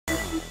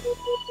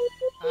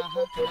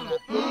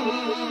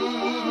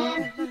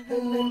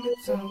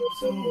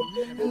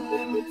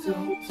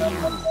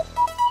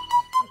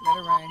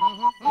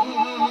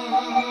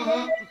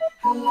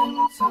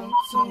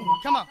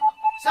Come on.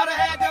 So they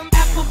had them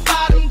apple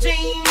bottom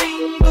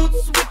jean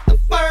boots with the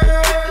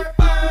fur.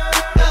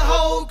 The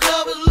whole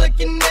club was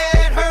looking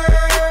at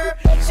her.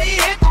 She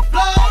hit the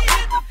floor.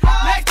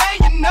 Next thing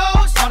you know,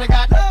 shawty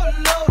got low.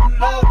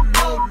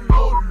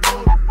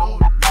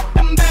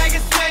 Them baggy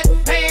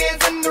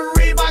sweatpants and the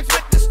Reeboks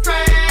with the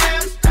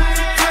straps.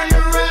 Turned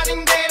around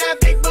and gave that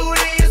big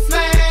booty a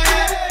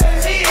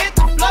slam. She hit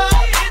the floor.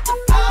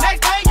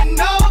 Next thing you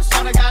know,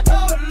 shawty got low.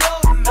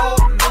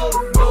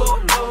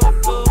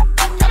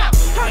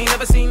 I ain't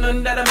never seen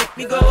nothing that'll make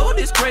me go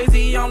this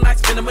crazy. I'm like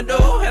spinning my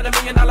dough. Had $1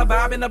 million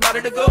vibe in the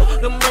body to go.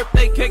 Them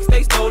birthday cakes,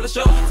 they stole the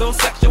show. So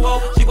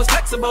sexual, she was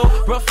flexible,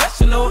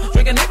 professional,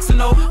 drinking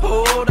Xano.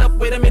 Hold up,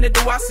 wait a minute,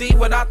 do I see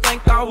what I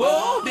think I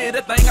will? Did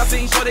a thing I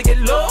seen, sure they get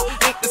low.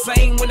 Ain't the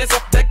same when it's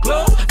up that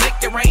close.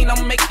 Make it rain,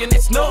 I'm making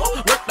it snow.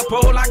 Work the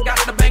pole, I got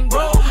the bang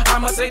bro.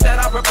 I'ma say that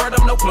I prefer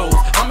them no clothes.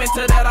 I'm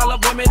into that, I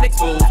love women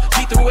exposed.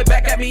 She threw it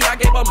back at me, I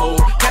gave her more.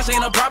 Cash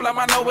ain't a problem,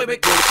 I know where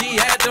it goes. She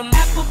had them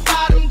apple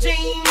bottom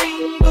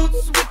jean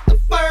boots with the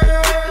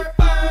fur.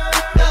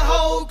 The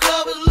whole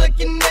club was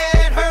looking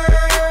at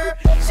her.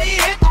 She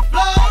hit the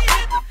floor.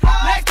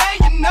 Next thing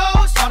you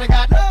know, shawty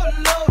got low.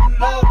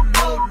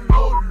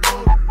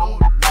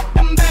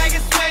 Them baggy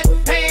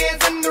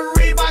sweatpants and the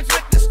Reeboks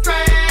with the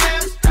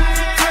straps.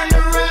 Turned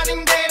around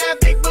and gave that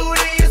big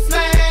booty a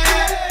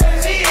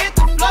slam. She hit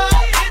the floor.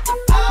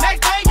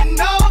 Next thing you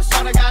know,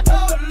 shawty got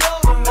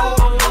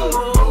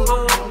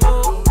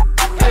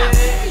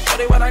Hey,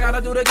 shorty, what I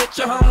gotta do to get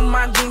you home?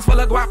 My jeans full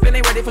of guap and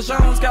they ready for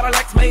shows.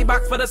 Cadillacs,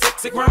 Maybach for the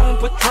sexy grown.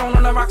 Patron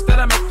on the rocks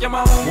that'll make you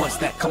moan. 1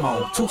 stack, come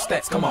on. 2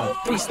 stacks, come on.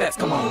 3 stacks,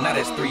 come on. Now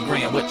that's 3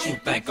 grand. What you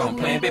think I'm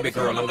playing? Baby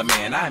girl, I'm the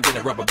man. I ain't been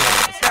a rubber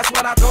bands. That's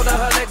what I told her.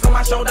 Her legs on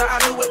my shoulder. I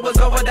knew it was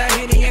over. That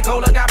Henny and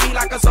Cola got me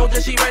like a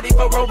soldier. She ready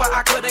for Rover.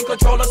 I couldn't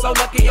control her. So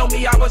lucky on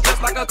me, I was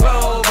just like a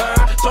clover.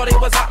 Shorty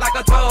was hot like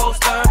a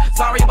toaster.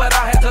 Sorry, but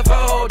I had to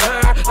fold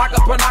her like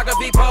a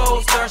pornography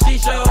poster. She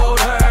showed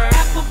her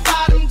apple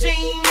bottom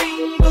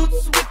jean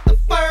boots with the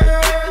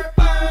fur.